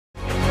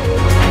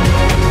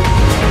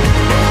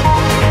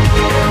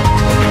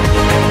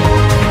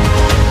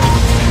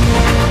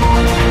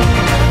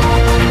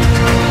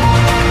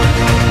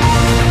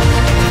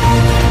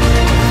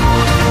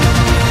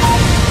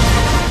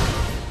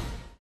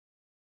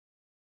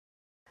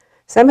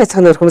Сайн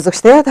байцгаана уу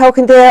хүмүүстээ та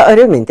бүхэндээ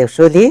орой мэнд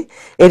дэвшүүлье.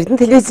 Эрдэнэ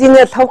телевизийн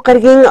 5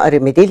 гарагийн орой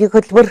мэдээллийн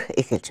хөтөлбөр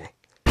эхэлж байна.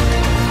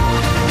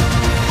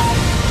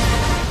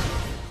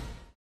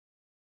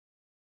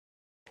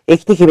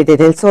 Эхний хэмжээтэй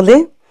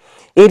танилцуулъя.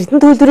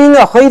 Эрдэнэ төлөвлөрийн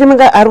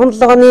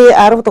 2017 оны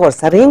 10 дугаар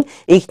сарын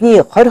эхний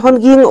 20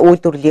 хоногийн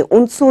үйлдвэрлэлийн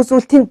үндсэн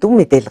үзүүлэлтийн дүн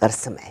мэдээлэл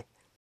гарсан байна.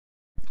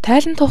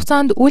 Тайлант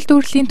хугацаанд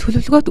үйлдвэрлэлийн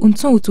төлөвлөгөөт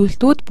үндсэн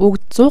үзүүлэлтүүд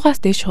бүгд 100-аас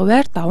дээш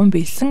хувиар даван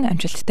биелсэн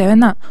амжилттай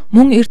байна.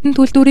 Мөн Эрдэнэ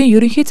төлөвлөрийн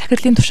ерөнхий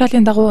захирлын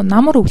тушаалын дагуу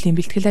намар өвлийн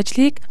бэлтгэл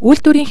ажлыг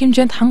үйлдвэрийн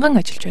хэмжээнд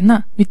ханган ажиллаж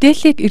байна.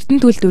 Мэдээллийг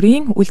Эрдэнэ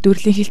төлөвлөрийн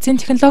үйлдвэрлэлийн хэлтсийн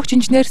технологич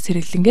инженер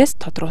Сэргэлэнгээс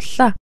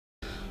тодрууллаа.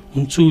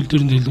 Үндсэн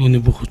үйлдвэрийн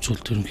төлөвлөгөөний бүх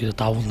үзүүлэлт ерөнхийдөө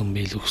давуулан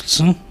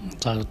биелүүлсэн.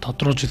 За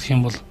тодорхойлж хэлэх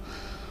юм бол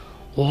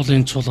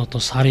уулын цул одоо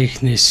сарын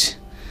эхнээс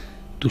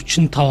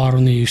 45.9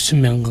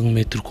 мянган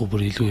метр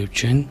кубээр илүү явж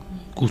байна.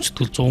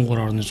 Гүйцэтгэл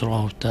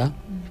 103.6%.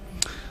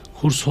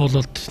 Хөрс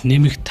хуулалт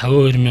нэмэх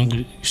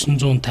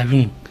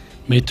 52.950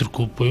 метр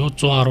куб буюу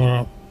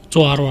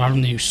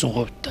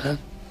 110.9%.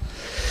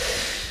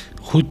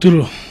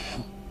 Хөдөр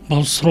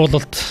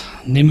боловсруулалт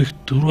нэмэх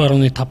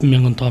 4.5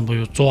 мянган тонн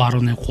буюу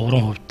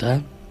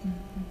 110.3%.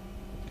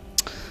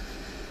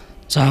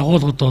 За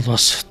агуулгад бол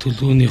бас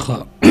төлөвлөгөөнийхөө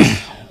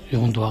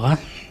юунд байгаа.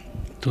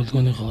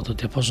 Төлөвлөгөөнийхөө одоо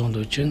депозитонд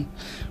байж байна.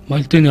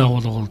 Молибдены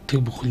агуулга бол тэг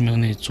бүхэл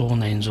мянганы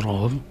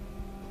 186%.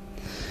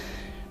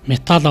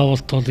 Металл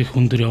авалт бол их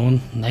өндөр явна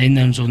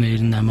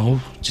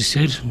 88.98%,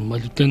 жисээр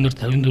молибденээр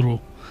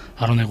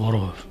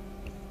 54.3%.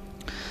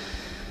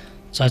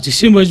 За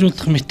жисийн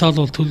бажимдах металл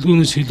бол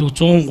төлөвлөгөөнөөс илүү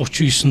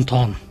 139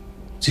 тонн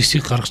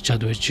жисийг гаргаж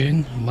чад байж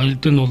байна.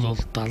 Молибден бол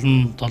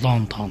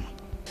 77 тонн.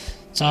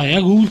 За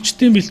яг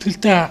өвлжтийн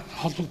бэлтгэлтэй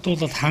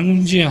холбогдуулаад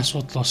хангамжийн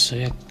асуудал бас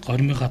яг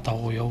гормынхаа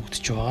дагуу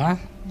явагдаж байгаа.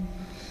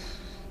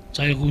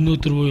 За яг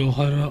өнөөдөр буюу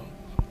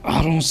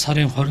 10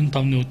 сарын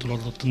 25-ны өдөр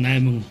бол одоо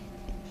 8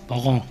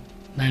 вагон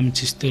 8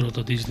 цистер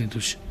одоо дизелийн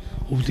түвш,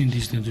 өвлийн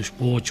дизелийн түвш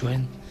бууж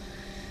байна.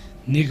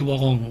 Нэг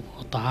вагон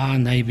одоо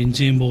А80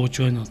 бензин бууж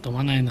байна. Одоо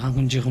манай энэ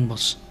хангамжийнхан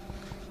бас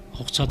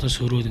хугацаатаас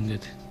хөрөөд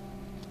ингээд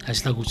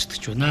ажиллааг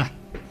үзтгэж байна.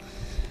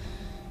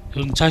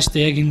 Ер нь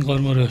цаашдаа яг энэ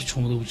гормоор явчих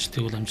юм бол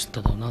өвлжтийг бол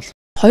амжилттай давна л.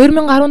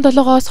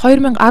 2017-оос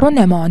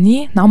 2018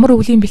 оны намар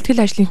өвлийн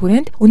бэлтгэл ажлын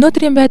хүрээнд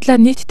өнөөдрийн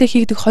байдлаар нийтдээ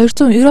хийгдэх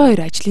 292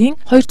 ажлын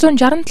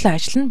 267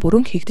 ажил нь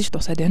бүрэн хийгдэж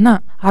дуусаад байна.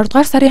 10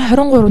 дугаар сарын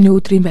 23-ны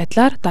өдрийн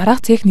байдлаар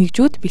дараах цех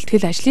нэгжүүд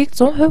бэлтгэл ажлыг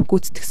 100%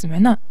 гүйцэтгсэн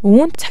байна.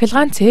 Үүнд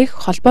цахилгаан цех,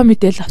 холбоо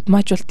мэдээлэл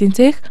автоматжуулалтын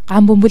цех,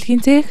 ган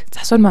бөмбөлгийн цех,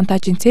 засвар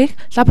монтажийн цех,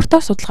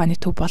 лаборатори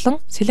судалгааны төв болон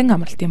сэлэн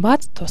амралтын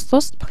бааз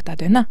тус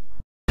багтаад байна.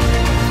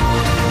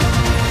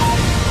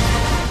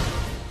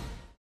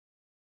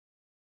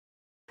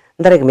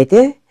 Дараагийн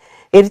мэдээ.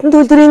 Эрдэнэ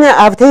төлөвлөрийн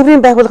ав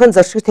тээврийн байгууллагын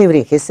зорчигч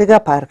тээврийн хэсэг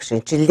парк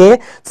шинжилгээ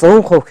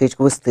 100% хийж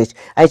гүйцэтгэж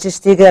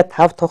ажилчдыг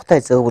тав тухтай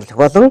зөөвөрлөх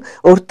болон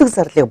өртөг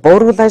зарлыг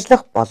бууруулж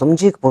ажиллах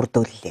боломжийг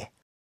бүрдүүллээ.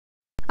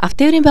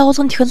 Автоэврийн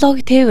байгууллагын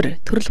технологи тээвэр,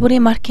 төрөл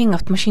бүрийн маркийн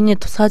автомашины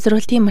тусгай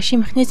зориултын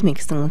машин механизмын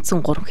гэсэн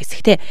үндсэн 3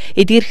 хэсэгтэй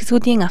эдгээр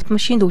хэсгүүдийн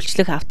автомашинд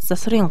үйлчлэх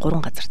автозасварын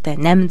 3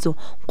 газартай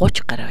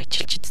 830 гаруй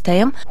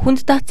ажилчидтай юм.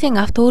 Хүнд даацын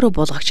авто өөрөө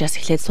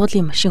буулгагчаас эхлээд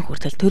суудлын машин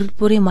хүртэл төрөл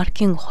бүрийн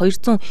маркийн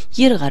 290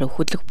 гаруй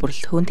хөдлөх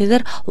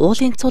бүрэлдэхүүнтэйгээр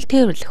уулын цул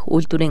тээвэрлэх,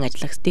 үйлдвэрийн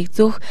ажлагчдыг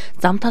зөөх,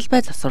 зам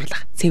талбай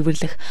засварлах,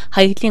 цэвэрлэх,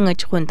 хаягдлын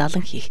аж ахуйн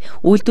далан хийх,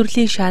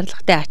 үйлдвэрлэлийн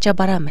шаардлагатай ачаа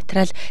бараа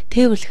материал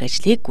тээвэрлэх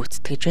ажлыг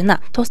гүйцэтгэж байна.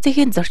 Тус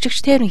цэхийн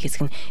зорчигч тээврийн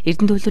хэсэг нь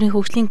Эрдэнэ төлөвлөрийн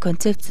хөгжлийн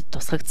концепцэд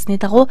тусгагдсны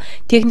дагуу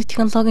техник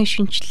технологийн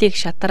шинжилгээг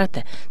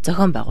шатараад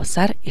зохион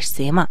байгуулсаар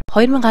ирсэн юм.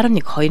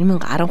 2011,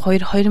 2012,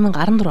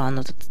 2014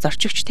 онуудад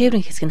зорчигч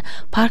тээврийн хэсэг нь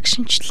парк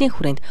шинжилгэлийн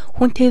хүрээнд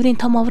хүн тээврийн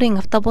том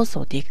оврын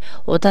автобусуудыг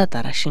удаа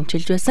дараа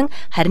шинжилж байсан.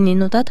 Харин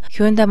энэ удаад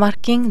Hyundai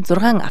маркийн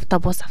 6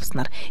 автобус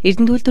авснаар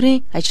Эрдэнэ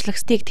төлөвлөрийн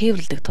ажиллагчдыг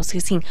тээвэрлэдэг тус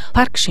хэсгийн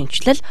парк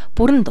шинжилэл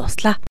бүрэн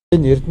дууслаа.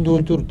 Энэ Эрдэнэ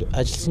төлөвлөрөд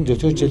ажилласан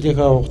зөвлөгөө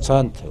жилийнхээ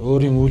хугацаанд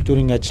өөрийн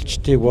үйлдвэрийн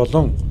ажилчдыг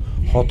болон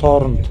хот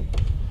хооронд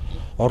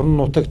орон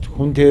нутагт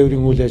хүн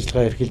тээврийн үйл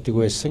ажиллагаа эрхэлдэг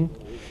байсан.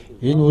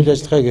 Энэ үйл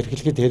ажиллагааг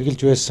эрхлэхэд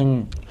хэрэгжилж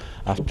байсан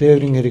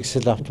автотээврийн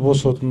хэрэгсэл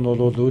автобусууд нь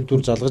бол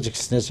үйлдвэр залгаж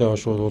эхэлснээс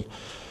хойш бол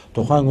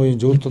тухайн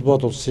үеийн зөвлөлт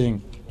толгойд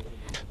улсын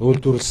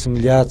үйлдвэрлэсэн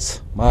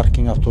Ляз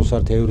маркийн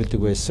автобусаар тээвэрлэдэг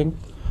байсан.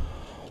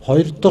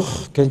 Хоёр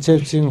дахь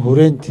концепцийн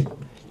хүрээнд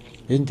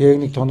энэ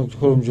техник тоног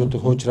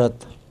төхөөрөмжүүдийг хуучраад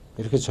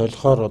эрхэж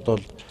солихоор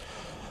одоо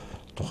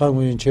тухайн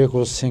үеийн Чех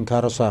улсын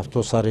Карос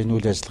автобусаар энэ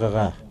үйл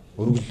ажиллагаагаа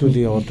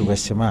үргэлжлүүлэн явуулдаг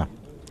байсан юм аа.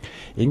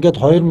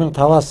 Ингээд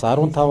 2005-аас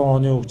 15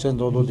 оны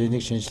хугацаанд бол энийг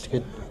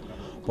шинжлэхэд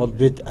бол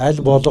бид аль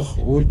болох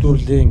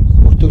үйлдвэрлэлийн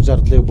өртөг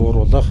зардлыг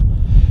бууруулах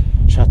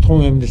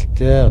шатхуун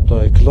эмнэлттэй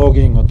одоо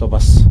экологийн одоо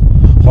бас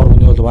хор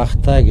хүний бол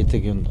багтаа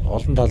гэдэг юм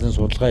олон талын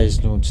судалгаа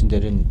хийсний үндсэн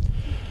дээр энэ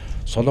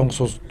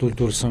Солонгос улсад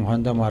үйлдвэрлэсэн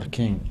Hyundai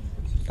маркийн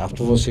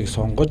автобусыг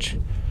сонгож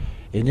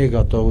энийг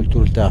одоо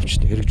үйлдвэрлэлд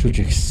авч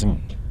хэрэгжүүлж эхэлсэн.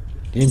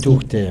 Энэ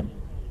төвхтэй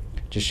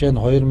жишээ нь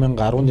 2011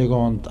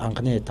 онд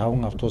анхны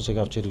 5 автобусыг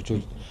авч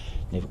хэрэгжүүл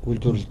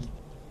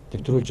үйлдвэрлэлд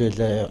дэвтрүүлж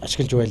байлаа,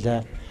 ашиглаж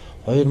байлаа.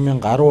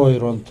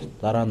 2012 онд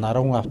дараа нь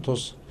 10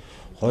 автобус,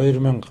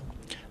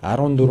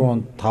 2014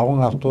 онд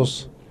 5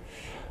 автобус,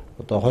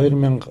 одоо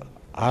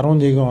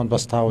 2011 онд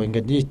бас 5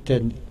 ингээд нийтдээ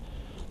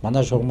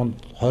манай шугамд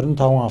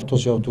 25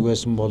 автобус явдаг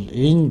байсан бол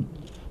энэ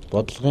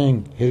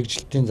бодлогын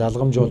хэрэгжилтийн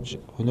залгамжуулж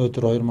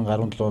өнөөдөр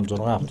 2017 онд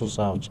 6 автобус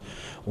авч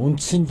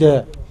үндсэндээ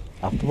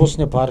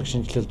автобусны парк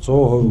шинжилэл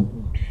 100%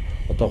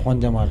 одоо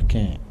Hyundai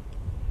маркийн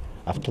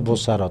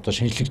автобусаар одоо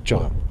шинжлэгдэж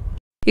байгаа.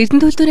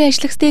 Эрдэнэ төлөвлөрийн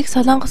ажиллагчдыг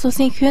Солонгос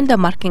улсын Hyundai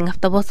маркийн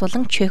автобус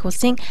болон Чех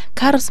улсын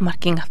Карус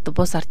маркийн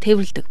автобусаар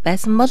тээвэрлэдэг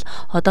байсан бол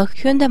одоо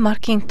Hyundai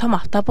маркийн том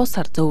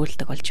автобусаар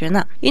зөөвөрлөдөг болж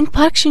байна. Энэ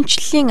парк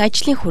шинжиллийн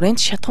ажлын хүрээнд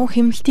шатхуун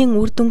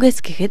хэмнэлтийн үр дүнгээс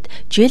гэхэд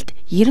жилд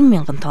 90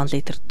 мянган тонн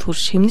литр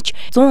турш хэмнэж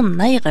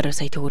 180 гаруй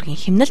сая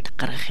төгрөгийн хэмнэлт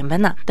гаргах юм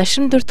байна.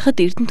 Дашрам дуртахад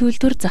Эрдэнэ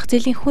төлөвлөр зах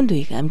зээлийн хүнд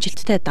үеийг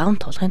амжилттай даван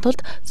туулахын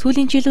тулд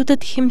сүүлийн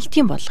жилүүдэд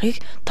хэмнэлтийн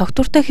бодлогыг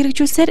тогтвортой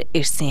хэрэгжүүлсээр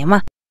ирсэн юм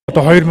а.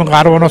 Одоо 2010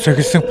 оноос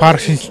эхэлсэн парк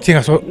шинжилтийн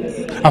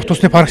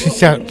автобусны парк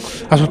шинжилгээ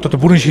асуудал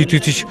бүрэн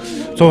шийдэгдэж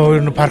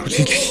 100% парк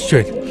шинжилэгдэж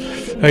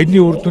байна. Энэний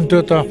үр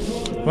дүндээ одоо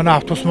манай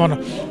автобус маань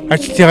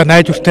ажилтнаа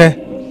найдвартай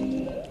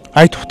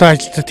ая тухтай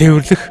ажилтнаа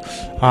тээвэрлэх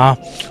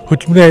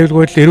хөдөлмөрийн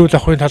аюулгүй эрүүл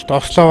ахуйн талд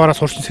ослооваараа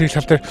сурчин сэргийлэх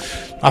тал дээр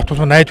автобус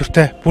маань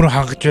найдвартай бүрэн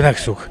хангаж байна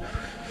гэсэн үг.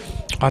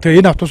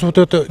 Тэгээ энэ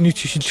автобусуудад нийт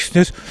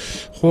шинжилгэснээс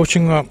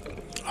хуучин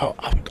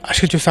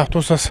ашиглаж байсан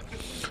автобусаас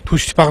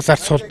түлшиж бага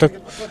зарц сулдаг.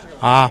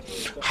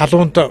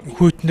 Халуунд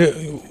хүйтнээ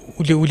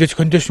үлээж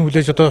кондишн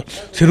үлээж одоо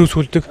сэрүүн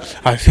сүлдэг.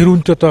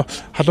 Сэрүүнд одоо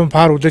халуун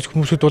пар үлээж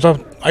хүмүүсүүд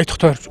улаан ая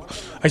тухтай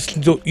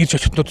ажилтны ирж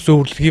очтнууд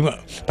зөөвөрлөх юм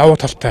давуу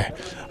талтай.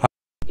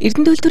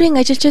 Эрдэнэ төлөвлөрийн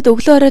ажилчид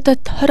өглөө оройдоо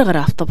 20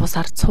 гаруй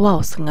автобусаар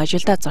цуваа усган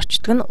ажилдаа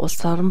зорчдог нь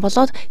улс орон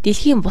болоод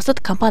дэлхийн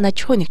бусад компани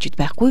аж ахуй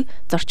нэгжид байхгүй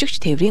зорчигч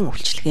тээврийн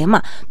үйлчилгээ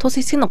юм а. Тус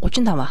хэсэг нь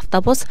 35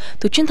 автобус,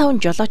 45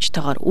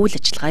 жолоочтойгоор үйл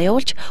ажиллагаа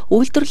явуулж,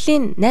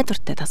 үйлдвэрлэлийн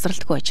найдвартай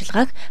тасралтгүй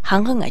ажиллагааг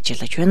ханган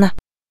ажиллаж байна.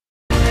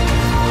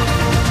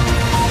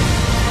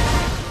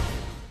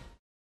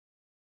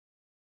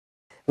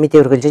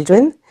 Мэдээ үргэлжилж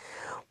байна.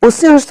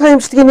 Бүсийн онцлогын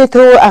эмчилгээний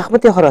төв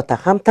Ахмадын хороотой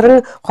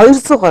хамтран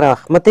 200 гаруй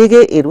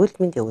Ахмадыг эрүүл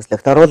мэндийн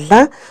үзлэгт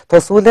орууллаа.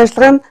 Тус үйл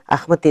ажиллагаа нь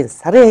Ахмадын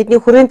сарын хэдний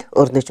хүрээнд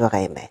өрнөж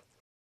байгаа юм байна.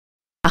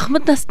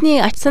 Ахмад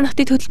насны ач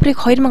санхтын хөтөлбөрийг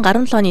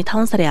 2017 оны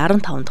 5 сарын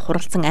 15-нд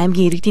хуралсан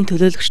аймгийн иргэдийн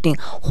төлөөлөгчдийн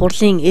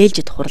хурлын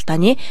ээлжид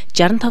хуралдааны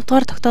 65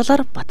 дугаар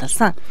тогтоолоор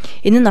баталсан.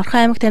 Энэ нь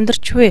Орхон аймагт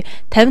амьдарч буй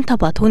 55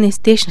 ба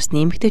түүнээс дээш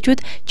насны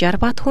эмэгтэйчүүд, 60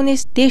 ба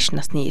түүнээс дээш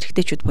насны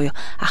эрэгтэйчүүд буюу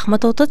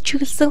Ахмадуудад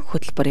чиглэсэн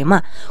хөтөлбөр юм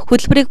а.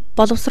 Хөтөлбөрийг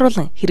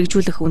боловсруулан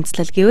хэрэгжүүлэх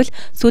үндслэл гэвэл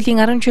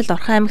сүүлийн 10 жилд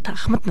Орхон аймагт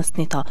Ахмад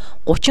насны тоо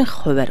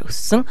 30%-аар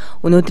өссөн.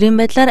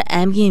 Өнөөдрийн байдлаар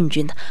аймгийн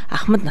хэмжээнд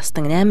Ахмад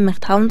насны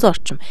 8500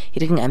 орчим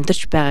иргэн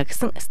амьдарч байгаа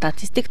гэсэн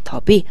статистик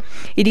тоо бий.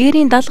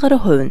 Эдгээрийн 70 гаруй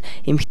хувь нь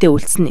эмэгтэй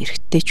үлдсэн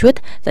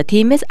эрэгтэйчүүд. За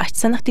тиймээс ач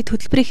санхтын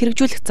хөтөлбөрийг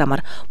хэрэгжүүлэх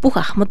замаар бүх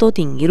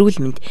ахмадуудын эрүүл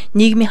мэнд,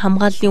 нийгмийн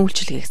хамгааллын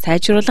үйлчилгээг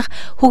сайжруулах,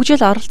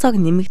 хөгжил оролцоог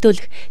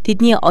нэмэгдүүлэх,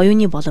 тэдний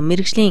оюуны болон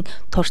мэргэжлийн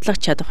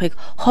туршлага чадварыг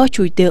хойч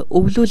үедээ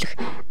өвлүүлэх,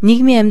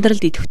 нийгмийн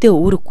амьдралд идэвхтэй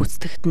үүрэг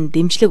гүйцэтгэхэд нь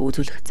дэмжлэг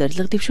үзүүлэх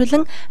зорилго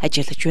дэвшүүлэн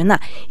ажиллаж байна.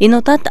 Энэ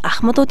удаад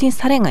ахмадуудын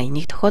сарын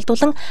аяныг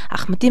тохиолдуулан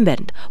Ахмадын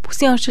байранд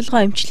бүсийн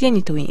орчилгоо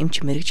эмчилгээний төвийн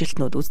эмч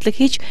мэргэжилтнүүд үзлэг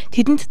хийж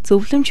тэдэнд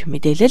зөвлөмж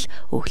мэдээлэл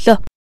өглөө.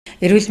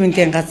 Эрүүл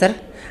мэндийн газар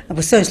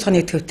бүсийн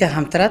онцлогын төвтэй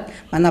хамтраад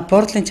манай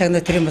буурлын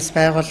чагнаа төрийн бас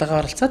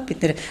байгууллагаа оролцоод бид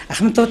нэр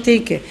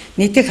ахмадуудыг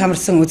нийтийг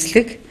хамарсан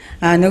үзлэг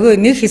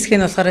нөгөө нэг хэсэг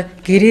нь болохоор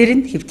гэрээр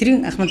нь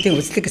хэвтрийн ахмадын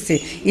үзлэг гэсэн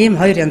ийм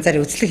хоёр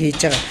янзаар үзлэг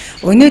хийж байгаа.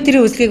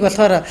 Өнөөдрийн үзлэгийг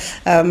болохоор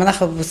манайх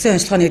бүсийн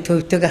онцлогын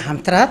төвтэйгээ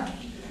хамтраад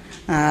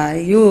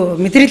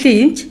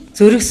мэдрэлийн эмч,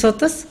 зүрх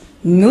судас,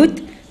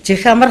 нүд,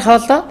 жих амар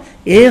хоолой,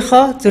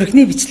 эхо,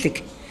 зүрхний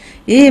бичлэг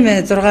ийм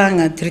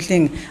 6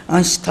 төрлийн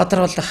онц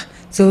тодруулах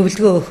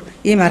зөвлөгөө өгөх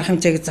ийм арга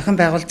хэмжээг зохион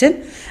байгуулж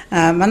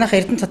байна. Манайх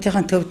Эрдэнэ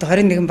хотын төвд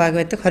 21 баг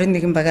байдаг.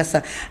 21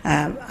 багаас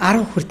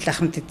 10 хүртэл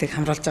ахмадыг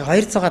хамруулж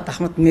байгаа. 200-аад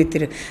ахмад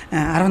нээдэр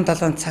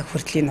 17 цаг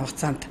хүртлийн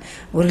хугацаанд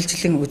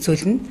үргэлжлэн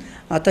үзүүлнэ.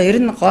 Одоо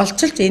ер нь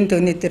голчилж энэ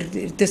дөгнөө дээр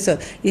эрдээс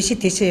ийшээ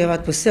тийшээ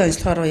яваад бүсийн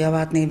онцлогоо руу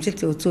яваад нэг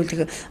эмчилгээ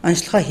үзүүлэх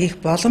онцлогоо хийх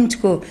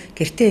боломжгүй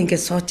гэртээ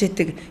ингээд сууж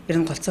идэг ер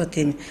нь голцоо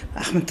тийм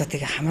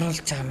ахмадуудыг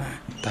хамруулж байгаа маа.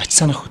 Ач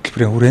санах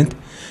хөтөлбөрийн хүрээнд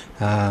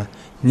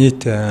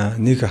нийт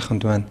нэг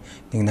ахмад маань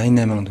 88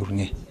 мянган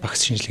төгрөгийн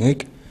багц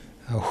шинжилгээг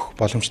өгөх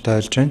боломжтой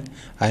болж байна.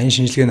 Энэ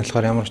шинжилгээ нь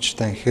болохоор ямар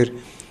учиртай гэхээр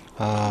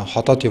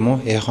ходоод юм уу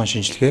эхон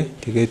шинжилгээ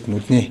тэгээд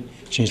нүдний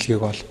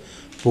шинжилгээг бол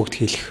бүгд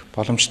хийх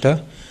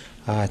боломжтой.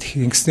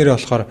 Тэгэхээр ингэснээрээ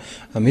болохоор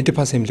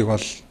Медипас эмнэлэг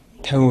бол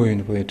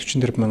 50% буюу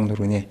 44 мянган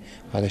төгрөгийн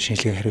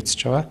шинжилгээг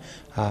хариуцж байгаа.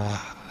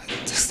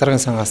 Засаг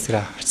даргын сангаас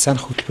тэр ач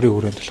санах хөтөлбөрийн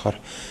хүрээнд болохоор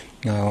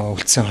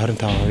үлдсэн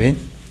 25%.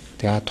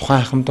 Тэгээд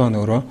тухайн ахмад маань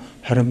өөрөө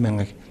 20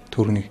 мянган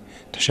төгрөгийг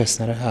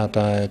тушааснараа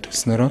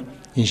төлснөөрөө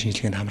энэ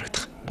шинжилгээнд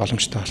хамрагдах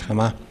боломжтой болох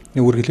юм аа.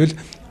 Нэг үргэлбэл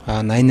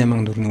 88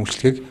 мянган төгрөгийн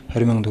үйлчлэгийг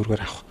 20 мянган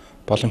төгрөгөөр авах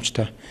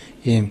боломжтой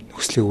ийм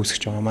нөхцөлийг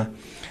үүсгэж байгаа юм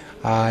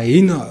аа.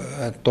 Энэ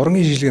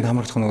дургийн шинжилгээнд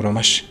хамрагдах нь өөрөө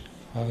маш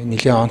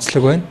нэлээд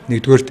онцлог байна.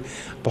 Нэгдүгээрт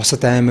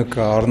бусад аймаг,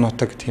 орон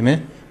нутаг тийм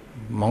ээ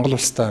Монгол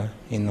улстай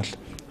энэ бол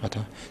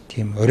одоо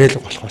тийм уриалга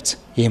болох үс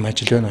ийм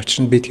ажил байна.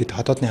 Учир нь бид хэд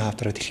хотоодны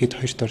хавдраа дэлхийд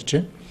хоёрт орж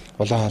байна.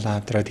 улаан хоолой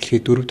авдраа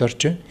дэлхийд 4-д орж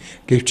байна.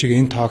 Гэвч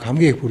энэ тоог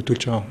хамгийн их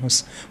бүрдүүлж байгаа хүмүүс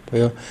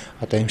буюу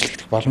одоо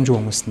эмчлэгдэх боломжгүй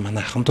хүмүүс нь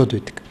манай ахмадууд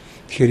байдаг.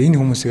 Тэгэхээр энэ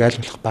хүмүүсийг аль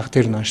болох баг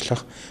дээр нь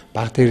онцлох,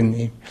 баг дээр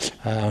нь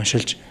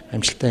уншилж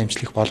амжилттай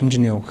эмчлэх боломж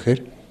нь юу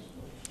гэхээр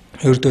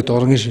ердөө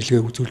дургийн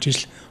шилгээ үзүүлж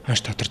ижил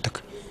ханш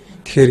тодордог.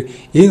 Тэгэхээр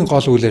энэ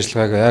гол үйл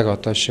ажиллагааг яг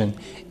одоо жишээ нь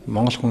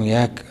Монгол хүн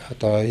яг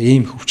одоо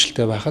ийм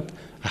хөвчлөлтэй байхад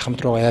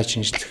ахмад руугаа яаж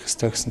шинжлэх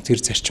ёстой гэсэн тэр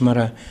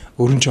зарчмаараа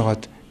өрнж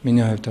байгаад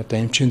миний хувьд одоо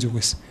эмчийн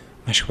зүгээс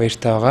маш их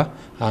баяртай байгаа.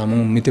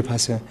 Мөн мэдээ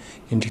пас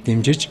эмнэлэг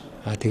дэмжиж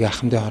тэгээ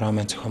ахмадын хороо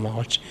маань зохион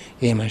байгуулж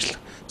ийм ажил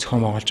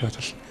зохион байгуулж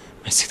байгаа бол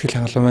маш сэтгэл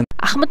хангалуун байна.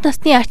 Ахмад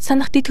насны ач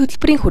санах дэд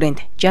хөтөлбөрийн хүрээнд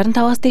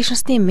 65-аас дээш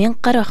насны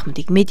 1000 гаруй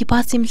ахмадыг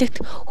Медипас эмнэлэгт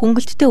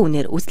хөнгөлөлттэй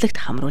үнээр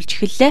үзлэгт хамруулж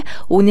эхэллээ.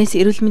 Үүнээс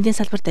эрүүл мэндийн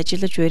салбарт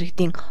ажиллаж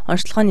буйрагдсан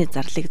онцлогооны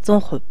зарлиг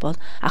 100% бол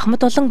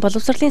ахмад болон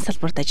боловсролын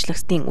салбарт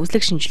ажиллагчдын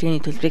үзлэг шинжилгээний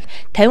төлбөрийг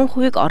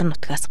 50% орон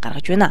нутгаас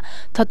гаргаж байна.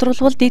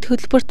 Тодорхойлбол дэд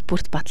хөтөлбөрт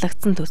бүрт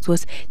батлагдсан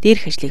төсвөөс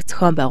дээрх ажлыг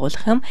зохион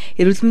байгуулах юм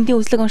эрүүл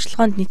мэндийн үзлэг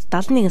онцлогоонд нийт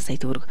 71 сая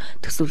төгрөг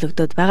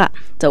төсөвлөгдөд байгаа.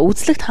 За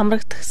үзлэгт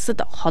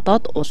хамрагдсад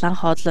ходоод улаан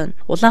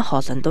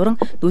хоолойн дуран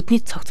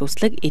нүдний цогц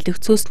үзлэг,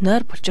 элэгцөөс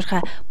нойр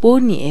булчирхай,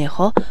 бөөрийн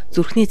эхо,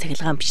 зүрхний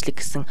цахилгаан бичлэг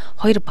гэсэн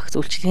 2 багц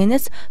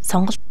үйлчилгээнээс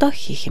сонголтоо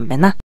хийх юм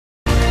байна.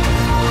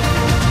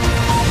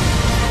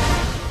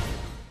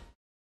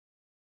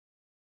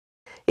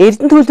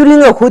 Эрдэнэ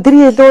төлбөрийн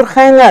хөдрийн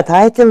ялуурхайн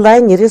Titan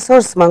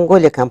Resource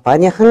Mongolia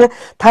компанийн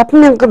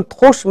 5,000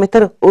 туш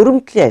метр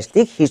өрөмтлийн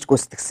ажлыг хийж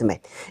гүйцэтгэсэн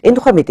байна. Энэ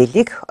тухай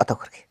мэдээллийг одоо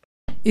хүргэе.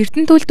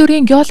 Эрдэнэ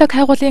төлбөрийн геолог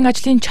хайгуулын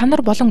ажлын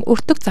чанар болон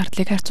өртөг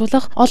зардлыг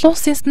харьцуулах, олон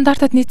улсын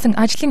стандартад нийцсэн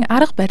ажлын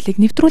арга барилыг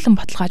нэвтрүүлэн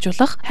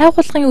баталгаажуулах,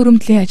 хайгуулгын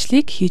өрөмтлийн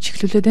ажлыг хийж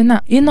эхлүүлээд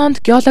байна. Энэ онд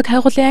геолог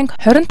хайгуулын анги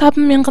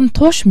 25,000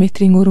 туш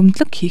метрийн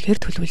өрөмтлөг хийхээр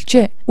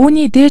төлөвлөжээ.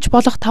 Үүний дээж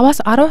болох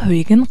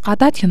 5-10%-ийг нь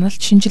гадаад хяналт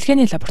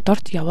шинжилгээний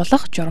лабораторид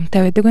явуулах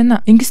журамтай байдаг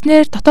байна.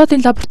 Ингэснээр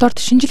дотоодын лабораторид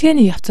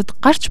шинжилгээний явцад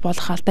гарч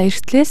болох алдаа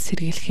эрсдлээс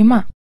сэргийлэх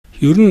юм а.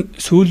 Ер нь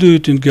сүүлийн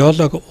үед энэ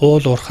геолог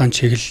уул уурхайн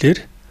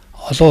чиглэлээр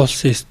олон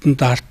улсын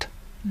стандарт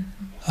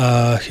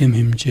хэм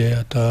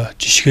хэмжээ одоо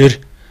жишгээр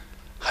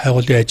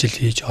хайгуулын ажил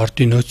хийж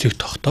ордын нөөцийг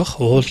тогтоох,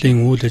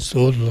 уулын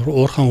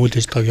уурхайн үйл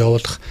ажиллагааг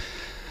явуулах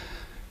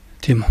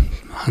тийм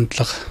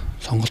хандлага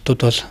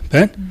сонголтууд бол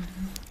байна.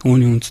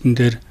 Үүний үндсэн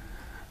дээр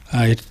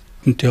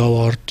Эрдэнэт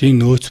ордын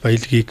нөөц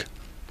баялагийг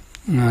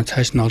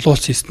цааш нь олон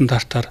улсын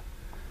стандартаар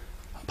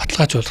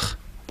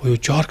баталгаажуулах, буюу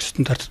Жорг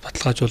стандартад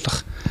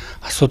баталгаажуулах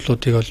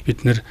асуудлуудыг бол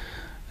бид нэр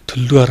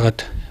төлөвлөгөө гаргаад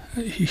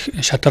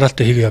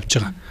шадараалтай хийгээ явж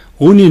байгаа.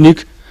 Үүний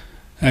нэг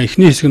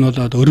эхний хэсэг нь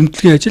бол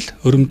өрөмтлөгийн ажил.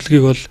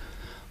 Өрөмтлөгийг бол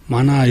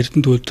манай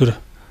Эрдэнэ төлбөр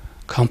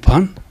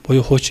компани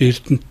буюу хуучин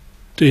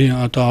Эрдэнэтийн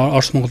одоо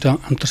Орос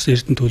Монголын хамтарсан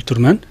Эрдэнэ төлбөр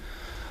маань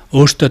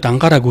өөртөө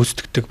дангаараа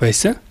гүйцэтгэдэг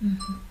байсан.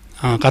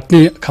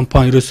 Гадны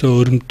компани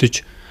ерөөсөө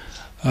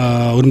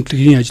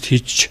өрөмтлөгийн ажил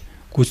хийж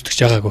гүйцэтгэж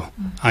байгаагүй.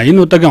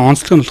 Энэ удаагийн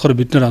онцлог нь болохоор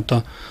бид нэр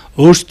одоо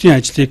өөрсдийн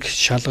ажлыг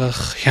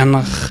шалгах,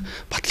 хянах,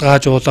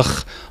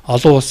 баталгаажуулах,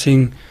 олон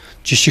улсын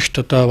жишгт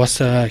одоо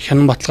бас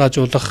хянан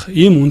баталгаажуулах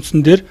ийм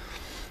үндсэн дээр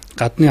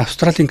гадны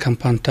Австралийн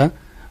компанитай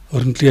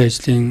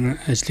өрөмтлөгийн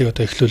ажлыг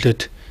одоо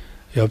эхлүүлээд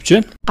явж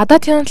байна.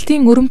 Гадаад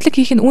хяналтын өрөмтлөг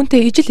хийх нь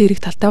үүнтэй ижил эрэг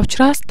талтай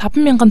учраас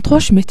 5,000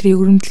 туш метрийн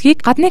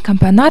өрөмтлөгийг гадны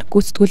компаниар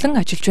гүйцэтгүүлэн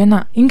ажиллаж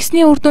байна.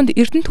 Ингэсний үр дүнд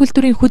Эрдэнэ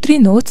төлбөрийн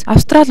хөдрийн нөөц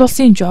Австрали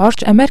улсын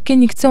Жорж,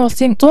 Америкийн нэгдсэн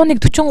улсын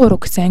 10143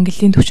 гэсэн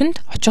ангиллын түвшинд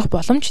очих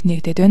боломж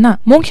нэгдээд байна.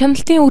 Мөн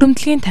хяналтын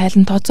өрөмтлөгийн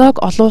тайлан тооцоог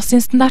олон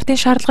улсын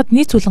стандартын шаардлагад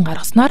нийцүүлэн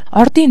гаргаснаар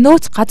ордын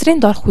нөөц газрын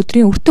доорх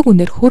хөдрийн өртөг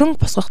үнээр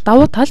хөрөнгө босгох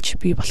давуу талж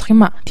бий болох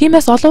юм а.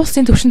 Тиймээс олон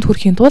улсын түвшинд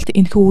хүрэхийн тулд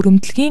энэхүү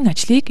өрөмтлөгийн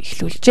ажлыг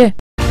эхлүүлжээ.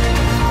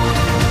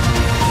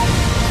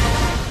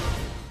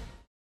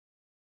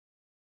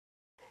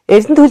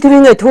 Эрдэнэ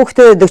төлбөрийн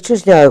түүхтэй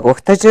 40 жилийн ойг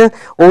угтаж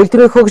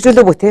үйлдвэрийн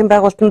хөгжил бүтээн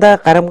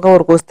байгуулалтанд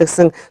гарамгаагаар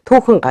гүйцэтгсэн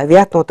түүхэн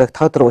гавьяатнуудыг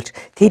тодруулж,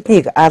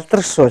 тэднийг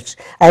алдаршуулж,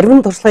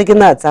 ариун туршлагыг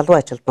нь залуу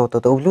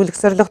ажилтнуудад өвлүүлэх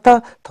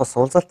зорилготой тус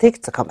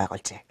уулзалтыг зохион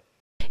байгуулжээ.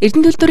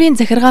 Эрдэнэ төлбөрийн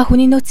захиргаа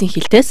хүний нөөцийн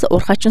хилтээс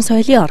урхачин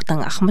соёлын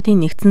ордон ахмадын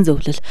нэгдсэн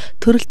зөвлөл,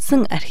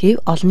 төрөлдсөн архив,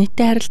 олон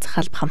нийтэд харилцах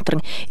алба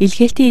хамтран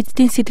илгээлтийн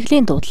эзэдийн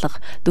сэтгэлийн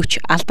дуудлага 40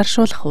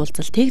 алдаршуулах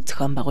уулзалтыг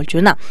зохион байгуулж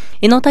байна.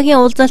 Энэ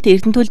удаагийн уулзалт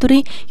Эрдэнэ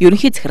төлбөрийн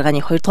ерөнхий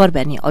захиргааны 2 дугаар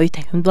байрны оюу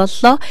танхимд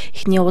боллоо.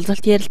 Эхний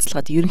уулзалтын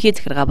ярилцлагад ерөнхий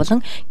захиргаа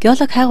болон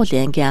геолог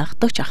хайгуулын ангийн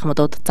анхдагч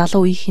ахмадууд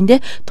залуу үеийнхэндээ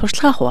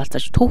туршлагаа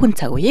хуваалцаж түүхэн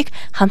цаг үеийг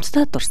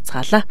хамтдаа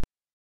дурсацгаалаа.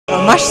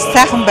 Маш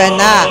сайхан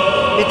байна.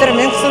 Бид нар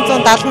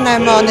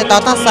 1978 оны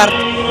 7 сард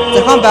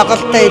зохион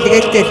байгуулалтаа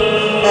илгээлтээр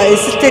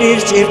эсэлтээр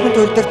ирж Эрдэнэ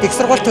төлбөрт их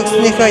сургууль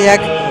төгснөөхөө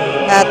яг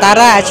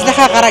дараа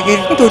ажлынхаа гарааг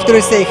Эрдэнэ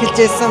төлбөрөөсөө эхэлж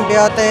ирсэн. Би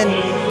одоо энэ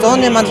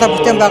 100-ны манлай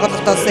бүтээн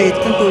байгуулалт болсон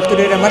Эрдэнэ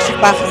төлбөрөөр маш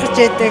их бахархаж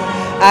байдаг.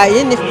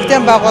 Энэ их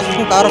бүтээн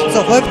байгуулалтанд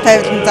оролцсон хувь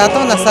тавилан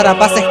залуу насаараа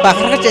бас их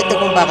бахархаж байдаг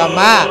хүн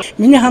байгаамаа.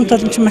 Миний хамт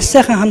олонч маш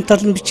сайхан хамт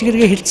олон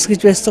бичгэргээ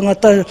хилцэж байсан.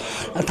 Одоо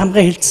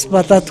тамгын хилцс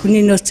болоод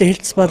хүний нөөцийн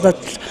хилцс болоод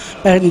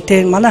байна.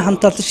 Тэг манай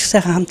хамт олон шиг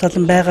сайхан хамт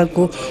олон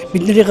байгаагүй.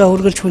 Бид нарыгаа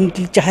үргэлж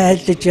хүндэлж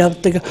хайлж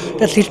явдаг.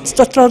 Тэгэл хилцс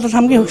дотор бол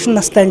хамгийн хөгшин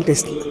настай нь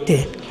байсан.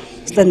 Тэг.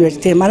 дуртай нь байж.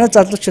 Тийм манай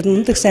залуучууд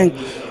мундаг сайн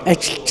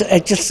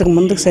ажилласан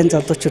мундаг сайн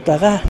залуучууд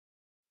байгаа.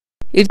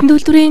 Эрдэнэ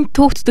төлбөрийн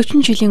түүхт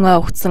 40 жилийн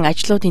өгсөн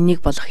ажлуудын нэг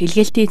болох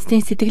илгээлтийн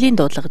эзний сэтгэлийн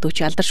дуудлага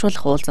дүүч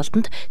алдаршуулах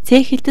уулзалтанд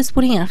цэг хилдэс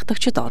бүрийн анх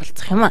төгчид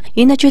оролцох юм.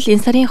 Энэ ажил энэ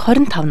сарын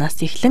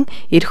 25-наас эхлэн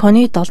эх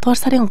оны 7 дугаар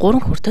сарын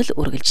 3 хүртэл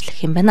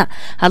үргэлжлэх юм байна.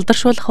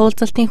 Алдаршуулах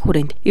уулзалтын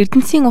хүрээнд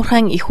Эрдэнэсийн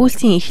урхаан их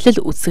үйлсийн эхлэл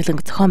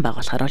үзэсгэлэнг зохион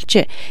байгуулахар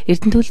болжээ.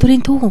 Эрдэнэ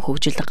төлбөрийн түүхэн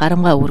хөгжилд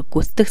гарамгаа үүрэг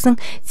гүйцэтгэсэн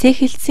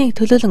цэг хилдсийн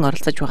төлөөлөн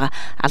оролцож байгаа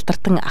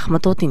алдартай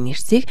ахмадуудын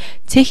нэрсийг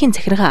цэхийн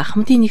захиргаа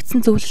Ахмадын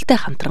нэгдсэн зөвлөлтөд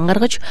хамтран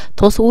гаргаж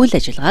тус үйл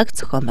ажиллагааг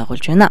зохион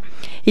байгуулж байна.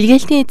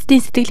 Илгээлтийн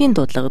эзэдийн сэтгэлийн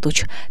дуудлага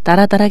дүүч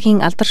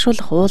дараагийн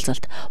алдаршуулах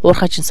уулзалт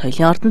уурхайчин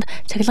соёлын ордонд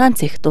цахилгаан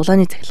цэх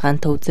дулааны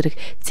цахилгаан төв зэрэг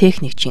цэх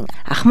нэгжийн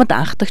Ахмад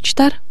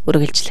анхдагчдаар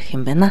үргэлжлэх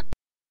юм байна.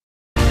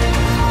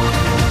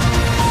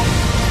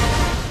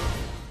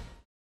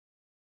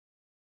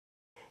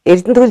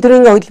 Эрдэнэ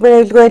төлбөрийн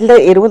хөтөлбөрийн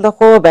аюулгүй эрүүл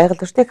ахуй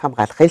байгаль орчныг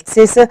хамгаалах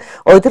хэлтсээс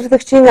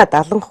удирдлагчийн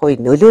 70%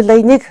 нөлөөлөл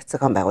аяныг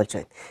зохион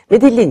байгуулж байна.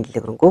 Мэдээллийн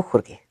дэлгэрэнгүй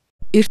хүргэе.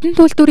 Эрдэнэ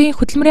төлбөрийн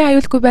хөтөлбөрийн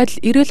аюулгүй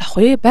байдал эрүүл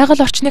ахуй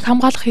байгаль орчныг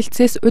хамгаалах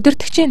хэлтсээс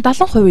удирдлагчийн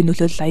 70%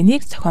 нөлөөлөл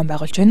аяныг зохион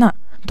байгуулж байна.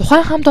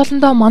 Тухайн хамт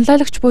олондоо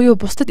манлайлагч буюу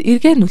бусдад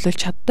эргээр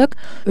нөлөөлж чаддаг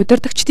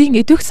удирдлагчдын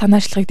идэвх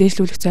санаачлагыг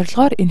дээшлүүлэх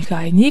зорилгоор энэхүү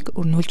аяныг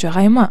өрнүүлж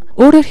байгаа юм.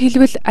 Өөрөөр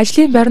хэлбэл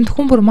ажлын байранд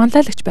хүн бүр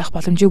манлайлагч байх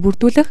боломжийг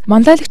бүрдүүлэх,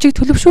 манлайлагчийг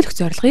төлөвшүүлэх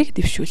зорилгыг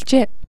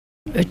дэвшүүлжээ.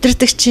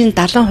 Удирдлагчийн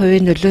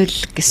 70%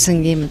 нөлөөлөл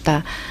гэсэн юм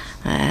да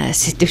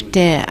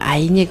сэдвтэй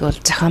аяныг бол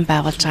зохион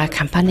байгуулж байгаа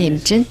компани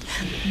хэмжээнд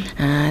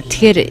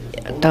тэгэхээр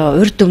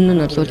одоо урд өмнө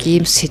нь бол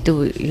ийм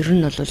сэдв ер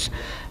нь бол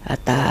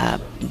одоо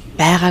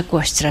байгаагүй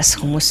учраас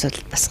хүмүүс бол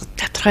бас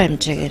тодорхой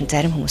хэмжээгээр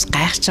зарим хүмүүс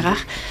гайхаж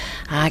байгаа.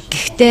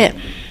 Гэхдээ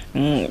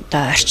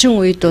одоо орчин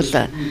үед бол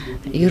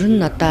ер нь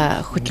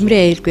одоо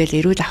хөтөлбөрийн аюулгүй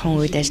эрүүл ахуйн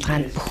үед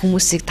ажиллагаанд бүх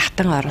хүмүүсийг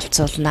татан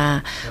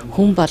оролцуулнаа.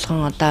 Хүн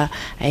болгон одоо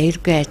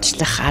аюулгүй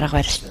ажиллах арга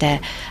барилтай,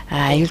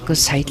 аюулгүй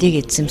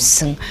соёлыг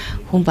эзэмсэн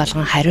хүн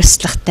болгон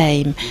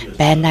хариуцлагатай юм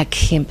байна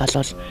гэх юм бол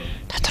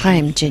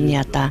тодорхой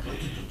хэмжээний одоо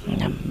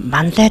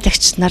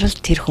манлайлагч нар л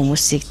тэр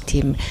хүмүүсийг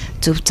тийм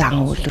зөв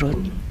зан үйл рүү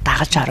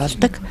дагаж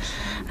оруулдаг.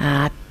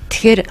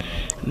 Тэгэхээр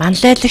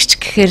манлайлагч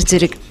гэхээр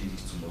зэрэг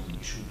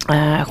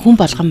хүн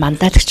болгон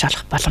мандатлагч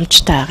болох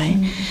боломжтой байгаа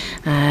юм.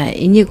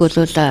 Энийг бол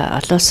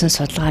олон улсын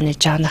судалгааны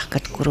Жанах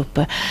гэдэг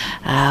групп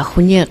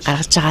хүний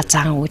гаргаж байгаа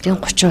зан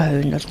үйлийн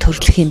 30% нь бол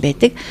төрөлх юм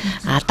байдаг.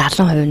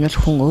 70% нь бол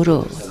хүн өөрөө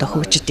одоо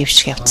хөгжиж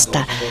дэвших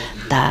явцдаа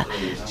одоо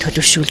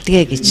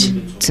төлөвшүүлдэгэ гэж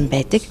хэлсэн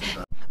байдаг.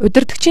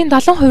 Удирдлагчийн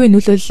 70%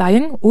 нөлөөлөл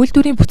аян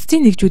үйлдвэрийн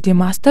бүтцийн нэгжүүдийн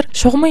мастер,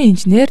 шугамын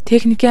инженер,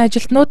 техникийн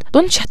ажилтнууд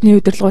дунд шатны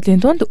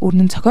удирдлагуудын дунд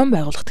өрнөн зохион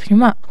байгуулагдах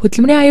юм.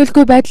 Хөтөлбөрийн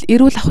аюулгүй байдал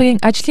эрүүл ахуйн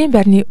ажлын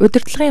байрны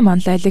удирдлагын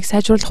манлайлалыг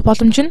сайжруулах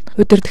боломж нь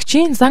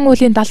удирдлагчийн зан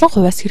үйлийн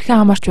 70%-аас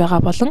хэрхэн хамаарч байгаа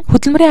болон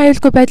хөтөлбөрийн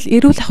аюулгүй байдал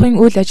эрүүл ахуйн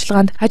үйл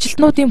ажиллагаанд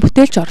ажилтнуудын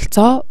бүтээлч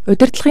оролцоо,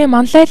 удирдлагын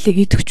манлайлалыг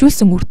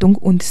идэвхжүүлсэн үр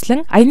дүнг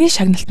үндэслэн аяны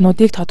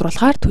шагналтнуудыг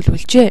тодруулахаар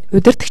төлөвлөжээ.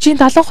 Удирдлагчийн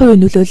 70%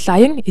 нөлөөлөл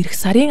аян эх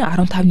сарын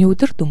 15-ны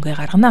өдөр дүнгээ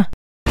гаргана.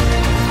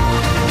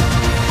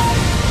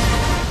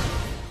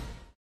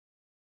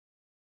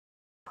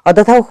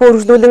 Одоо тав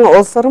хөрвүүлэн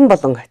улс орон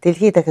болон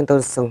дэлхий дахин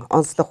төрсэн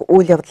онцлог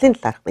үйл явдлын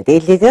талаарх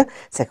мэдээллийг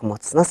цахим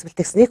утаснаас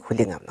бэлтгэснийг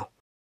хүлээн авна.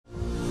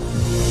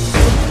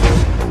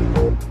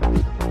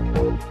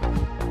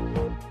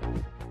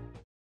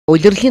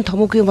 Улирлын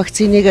томоогийн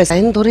вакциныг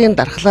сайн дурын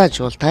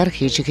дархлаажуулалтаар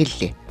хийж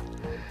эхэллээ.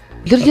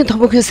 Улирлын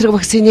томоогийн эсрэг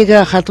вакциныг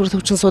халдвар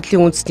төвчин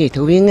судлалын үндэсний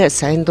төвийн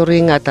сайн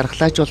дурын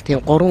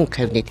дархлаажуулалтын 3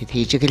 кабинетэд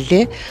хийж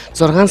эхэллээ.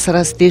 6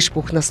 сараас дээш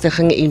бүх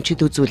насныхан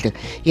эмчид үзүүл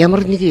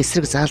ямар нэгэн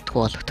эсрэг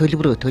заалтгүй бол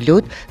төлбөрөө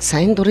төлөөд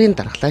сайн дурын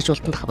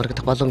дархлаажуулалтанд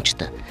хамрагдах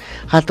боломжтой.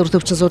 Халдвар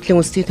төвчин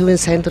судлалын үндэсний төвийн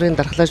сайн дурын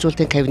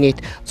дархлаажуулалтын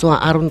кабинет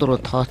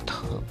 114 тоот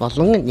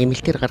болон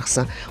нэмэлтээр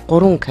гаргасан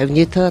 3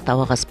 кабинет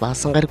даваагаас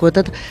баасан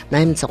гаригуудад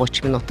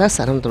 830 минутаас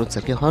 14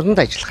 цагийн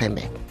хооронд ажиллах юм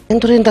байна. Сайн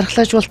дурын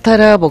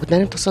дархлаажуулалтаар бүгд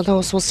нарийн тусгаалan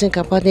улсын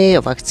компани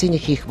вакцины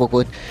хийх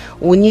бөгөөд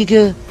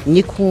үнийг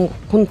нэг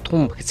хүн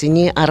том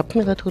вакцины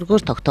 10,000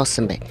 төгрөгөөр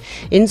тогтоосон байна.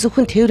 Энэ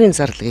зөвхөн тээврийн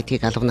зардал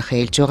гэдгийг алгунахаа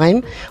хэлж байгаа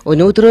юм.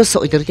 Өнөөдрөөс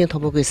улирлын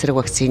томоогийн эсрэг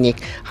вакциныг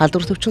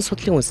халдвар төвчин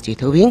судлалын үндэсний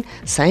төвийн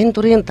сайн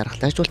дурын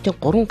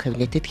дархлаажуулалтын 3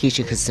 кабинетэд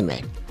хийж эхэлсэн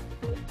байна.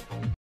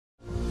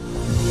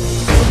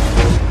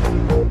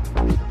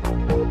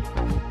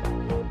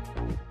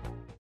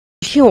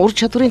 Дэлхийн ур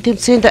чадварын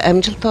тэмцээнд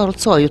амжилттай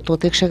оролцсон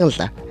оюутнуудыг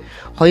шагналаа.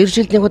 2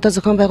 жилд нэг удаа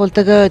зохион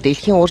байгуулдаг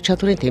Дэлхийн ур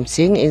чадварын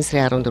тэмцээн энэ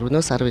сарын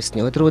 14-өөс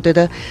 19-ний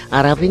өдрүүдэд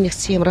Арабын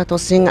нэгдсэн Эмират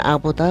улсын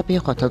Абу Даби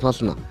хотод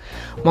болно.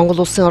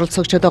 Монгол улсын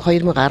оролцогчдод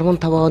 2015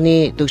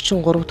 оны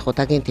 43 дахь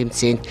удаагийн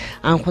тэмцээнд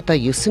анх удаа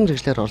 9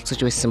 мэргэжлэр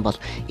оролцож байсан бол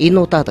энэ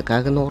удаад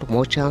гагнуур,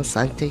 муучаан,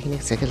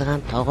 сантехник,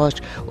 цахилгаан,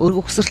 тоогооч,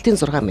 өргөх өсрэлтийн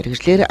 6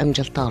 мэргэжлэр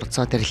амжилттай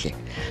оролцоод ирлээ.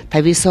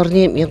 59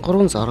 орны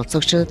 1300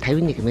 оролцогч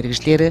 51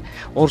 мэргэжлэр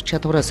ур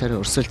чадвараа сорин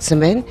өрсөлдсөн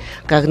байна.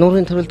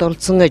 Гагнуурын төрөлд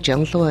оролцсон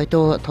Жанлуу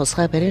Хойдоо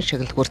тусгай барин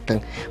хүртэл хүртэн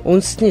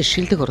үндэсний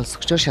шилдэг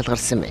оролцогчоор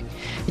шалгарсан байна.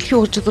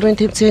 Дэлхийн ур чадварын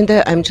тэмцээнд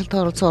амжилттай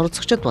оролцсон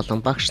оролцогчид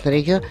болон багш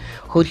нарыг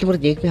хөтөлбөр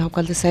нийгмийн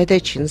хамгааллын сайд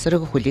чин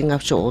зэрэг хүлээн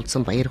авч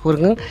уулзсан баяр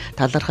хүргэн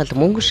талархал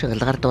мөнгө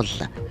шагнал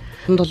гардууллаа.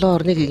 7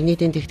 орныг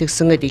игнэдийн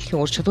тэгтгсэн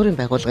дэлхийн ур чадварын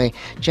байгууллагын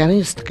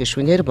 69 дахь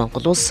гишүүнээр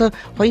Монгол улс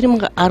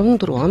 2014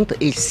 онд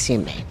ээлжсэн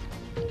юм байна.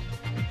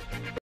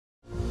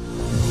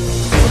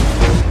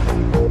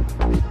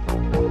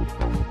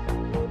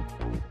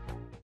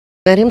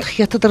 Наримдах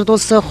хятад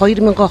улс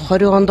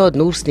 2020 онд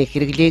нүүрсний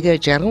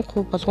хэрэглээг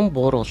 60% болгон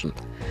бууруулна.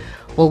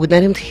 Бүгд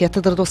наримдах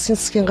хятад улсын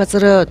засгийн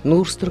газар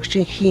нүүрс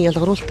төрөгчийн хийн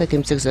ялгаруулалттай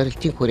тэмцээх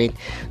зорилтын хүрээнд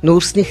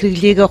нүүрсний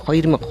хэрэглээг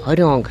 2020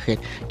 он гэхэд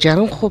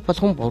 60%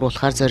 болгон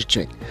бууруулахаар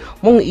зорж байна.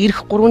 Мөн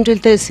эх 3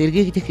 жилд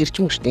сэргийлэх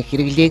эрчим хүчний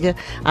хэрэглээг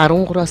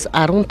 13-аас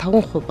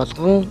 15%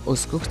 болгон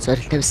өсгөх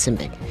зорилт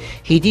тавьсан байна.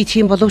 Хэдий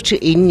тийм боловч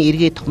энэ нь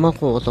эргээд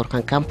томоохон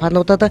уулуурхан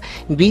компаниудад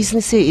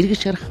бизнесээ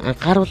эргэж харах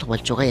анхааруулга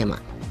болж байгаа юм.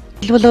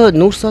 Илбэл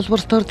нүүрс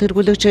олбортоор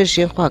тэргүүлэгч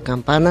Шинхua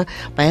компани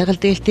байгаль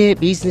дээлтэй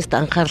бизнест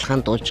анхаарал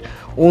хандуулж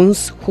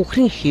үнс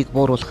хөхрийн хийг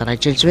бууруулахаар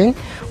ажиллаж байна.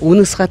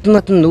 Үүнээс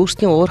гадна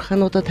нүүрсний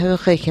уурхаануудад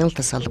тавих хяналт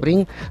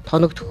салбарын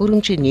тоног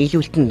төхөөрөмжийн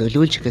нийлүүлэлтэнд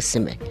нөлөөлж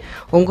гэлсэн байна.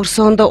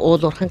 Өнгөрсөн онд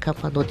уул уурхайн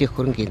компаниудын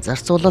хөрөнгийн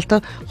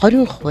зарцуулалт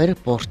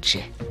 20%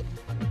 буурчээ.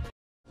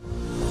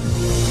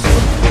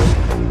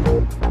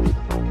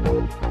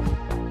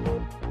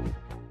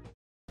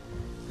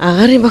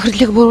 Агаарын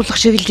бохирлыг бууруулах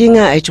чиглэлийн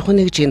аж ахуйн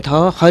нэгжийн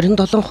тоо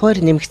 27%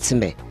 нэмэгдсэн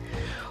байна.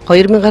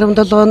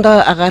 2017 онд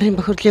агаарын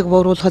бохирлыг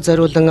бууруулахад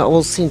зориулан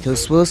улсын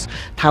төсвөөс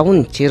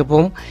 5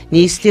 тэрбум,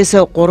 нийслэлээс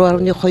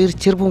 3.2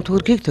 тэрбум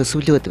төгрөгийг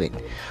төсвөлөөд байна.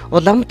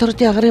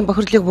 Улаанбаатарын агаарын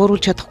бохирлыг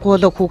бууруулж чадахгүй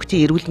бол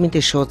хүүхдийн эрүүл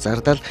мэндийн шууд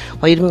зардал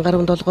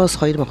 2017-оос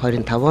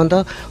 2025 онд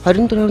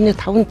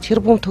 24.5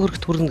 тэрбум төгрөг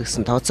төрнө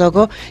гэсэн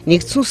тооцоог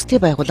нэгдсэн улсын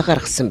байгууллага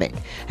гаргасан байна.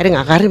 Харин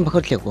агаарын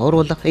бохирлыг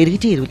бууруулах,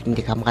 иргэдийн эрүүл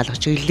мэндийг хамгаалах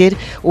чиглэлээр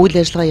үйл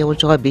ажиллагаа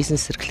явуулж байгаа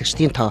бизнес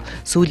эрхлэгчдийн тоо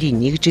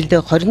сүүлийн 1 жилд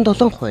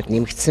 27%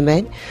 нэмэгдсэн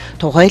байна.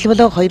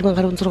 Тухайлбал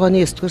 2016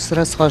 оны 9-р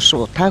сараас хойш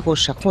утаагүй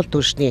шахмал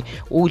түвшний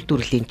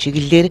үйлдвэрлэлийн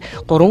чиглэлээр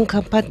 3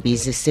 компани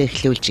бизнесээ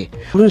эхлүүлжээ.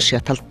 Бүрэн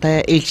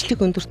шаталтай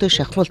ээлжлэг өндөртэй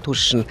шахмал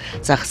түвш нь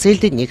зах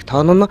зээлд 1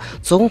 тонн нь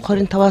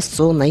 125-аас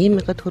 180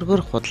 мянган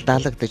төгрөгөөр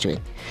худалдаалагдаж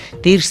байна.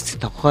 Дээрс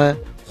тохой,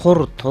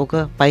 хур,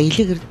 туг,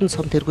 баялаг эрдэнэ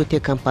сум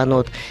тэргүүтэй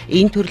компаниуд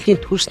энэ төрлийн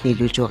түвш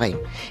нийлүүлж байгаа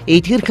юм.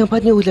 Эдгээр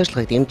компанийн үйл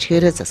ажиллагааг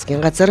дэмжихээр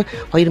засгийн газар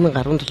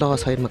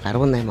 2017-оос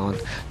 2018 онд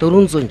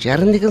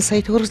 461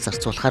 сая төгрөг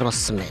зарцуулахаар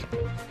болсон байна.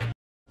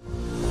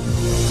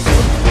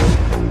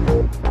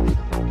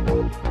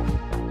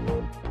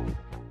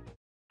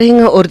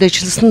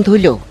 Урдчлсан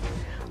төлөв.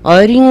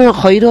 Ойрын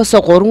 2-оос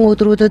 3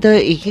 өдрүүдэд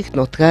их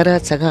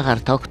нутгаар цагаагаар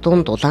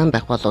тогтун дулаан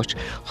байх боловч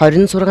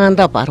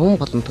 26-нд баруун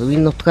болон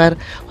төвийн нутгаар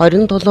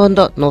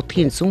 27-нд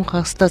нутгийн зүүн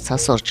хагаст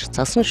цас орж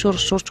цасан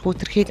шуурч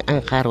хүтрхийг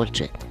анхааруулж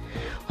байна.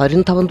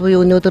 25-нд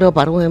буюу өнөөдөр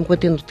баруун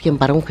аймагуудын нутгийн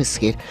баруун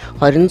хэсгээр,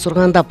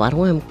 26-нд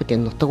баруун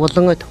аймагуудын нутаг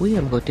болон төвийн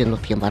аймагуудын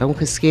нутгийн баруун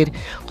хэсгээр,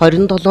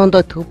 27-нд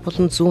төв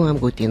болон зүүн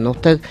аймагуудын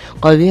нутаг,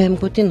 говийн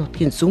аймагуудын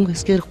нутгийн зүүн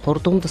хэсгээр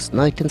хурдумдас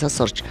нойтон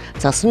цас орж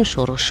цасан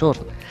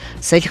шуурна.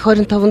 Салхи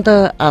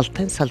 25-нд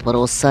Алтай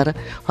салбар улсаар,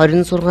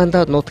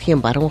 26-нд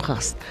нутгийн баруун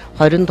хагас,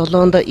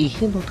 27-нд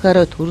ихэнх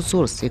нутгаар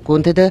төрсүр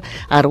секундэд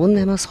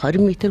 18-аас 20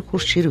 м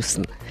хүрч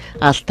ширвэснэ.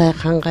 Алтай,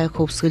 Хангай,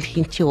 Хөвсгөл,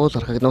 Хинчи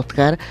уулархаг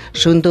нутгаар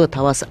шөндөө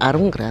 5-аас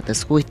 10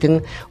 градус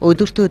хүйтэн,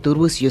 өдөртөө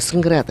 4-өөс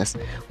 9 градус,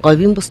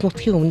 говийн бус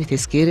нутгийн өмнөд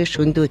хэсгээр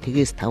шөндөө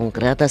 3-ээс 5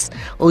 градус,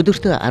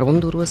 өдөртөө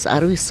 14-өөс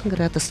 19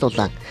 градус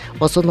дулаан,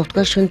 бусад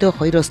нутгаар шөндөө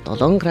 2-оос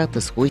 7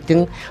 градус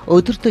хүйтэн,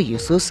 өдөртөө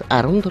 9-өөс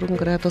 14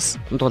 градус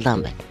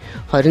дулаан байна.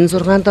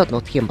 26-нд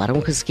нутгийн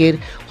баруун хэсгээр,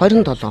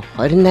 27,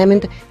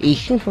 28-нд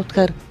ихэнх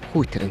нутгаар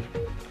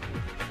хүйтэрнэ.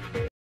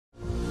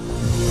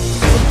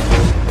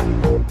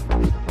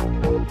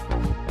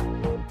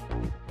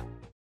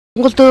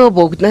 Монголд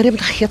бүгд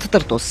наримдах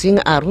хятад улсын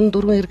 14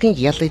 иргэн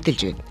ял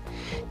эдэлж байна.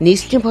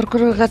 Нийслэлийн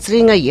прокурор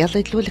газрын ял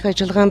эдлүүлэх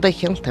ажиллагаанд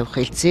хяналт тавих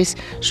хэлцээс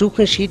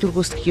шүүхэн шийдвэр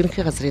гүйцэтгэх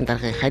ерөнхий газрын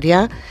даргын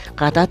харьяа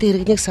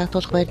гадаадын иргэнийг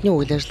саатуулах байрны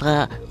үйл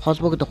ажиллагаа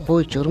холбогдох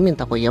хууль журмын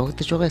дагуу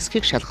явагдаж байгаа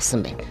эсхийг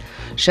шалгасан байна.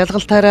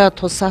 Шалгалтаараа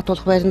тус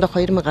саатуулах байранд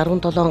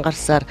 2017 он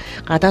гарсаар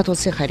гадаад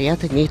улсын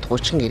харьяат нийт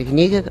 30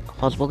 иргэнийг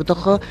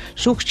холбогдох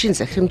шүүгчийн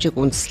захирамжийг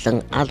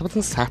үндэслэн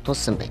албан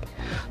саатуулсан байна.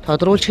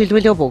 Тодруулж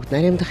хэлбэл бүгд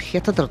наримдах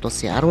хятад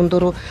улсын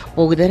 14,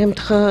 бүгд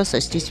наримдах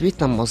социалист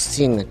Вьетнам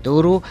улсын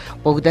 4,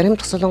 бүгд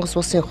наримдах Солонгос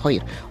улсын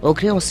 2,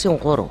 Угрын улсын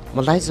 3,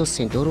 Малайз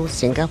улсын 4,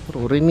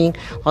 Сингапур, Урмын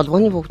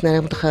холбооны бүгд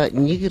наримдах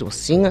Нигер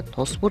улсын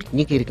тус бүр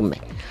 1 иргэн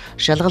байна.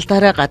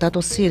 Шалгалтаараа гадаад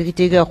улсын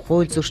иргэдийг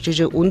хууль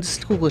зөрчиж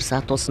үндэслэхгүйгээр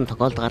саатуулсан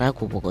тохиолдол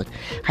гараагүй бөгөөд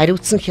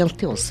хариуцсан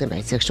хяналтын улсын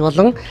байцаагч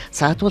болон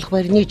саатуулах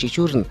байрны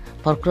жижүүр нь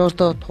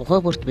прокурорд тухай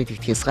бүрт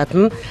мэдэгдэхээс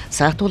гадна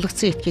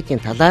саатуулагдсан этгээдийн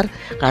талаар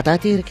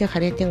гадаадын иргэн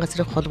харьяатын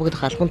газрыг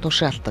холбогдох албан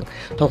тушаалтан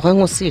тухайн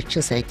улсын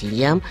элчин сайдын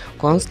яам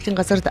консулын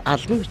газарт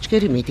албан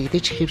бичгээр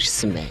мэдэгдэж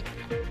хэвшсэн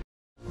байна.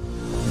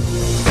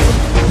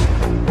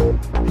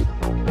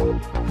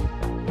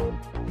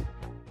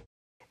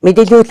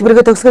 Мэдээллийн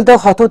хөтөлбөрөөр төгсгөлдөө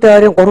хотуудын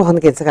ойрын 3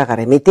 хоногийн цаг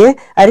агаараа мэдээ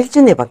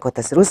арилжааны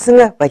банкудаас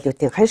ирүүлсэн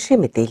валютын ханшийн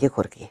мэдээллийг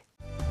хүргэе.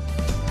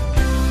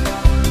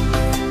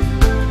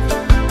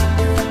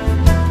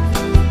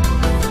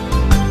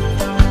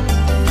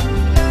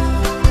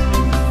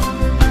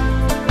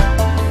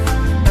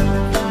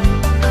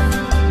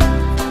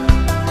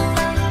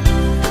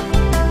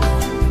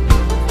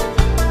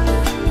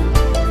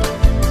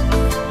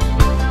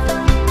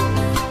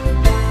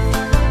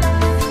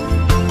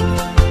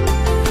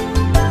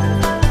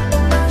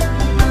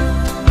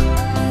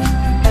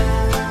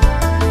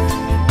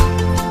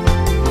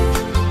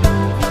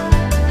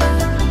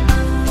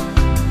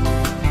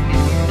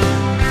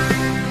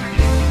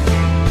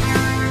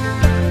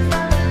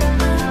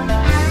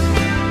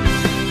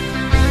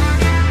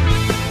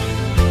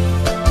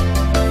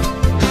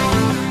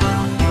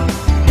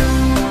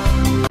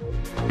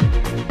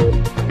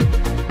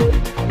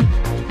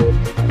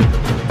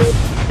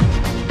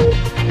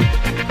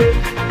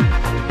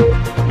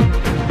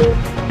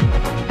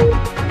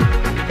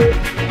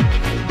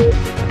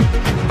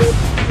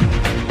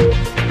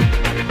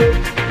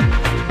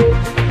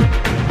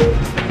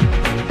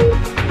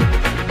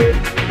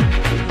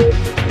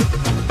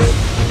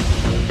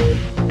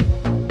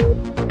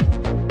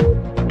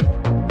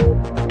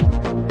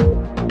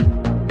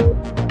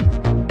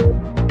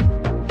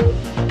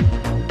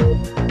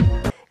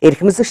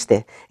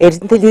 Эрхэмсэгчтэй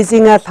Эрдэнэ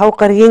телевизийн 5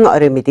 гарагийн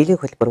орой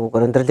мэдээллийн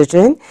хөтөлбөр өндөрлөж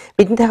байна.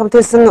 Бидэнтэй хамт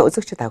байсан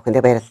үзэгчид та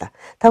бүхэндээ баярлалаа.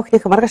 Та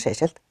бүхнийхээ маргааш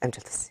ажилд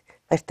амжилт хүсье.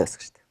 Баяртай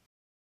үзэгчд.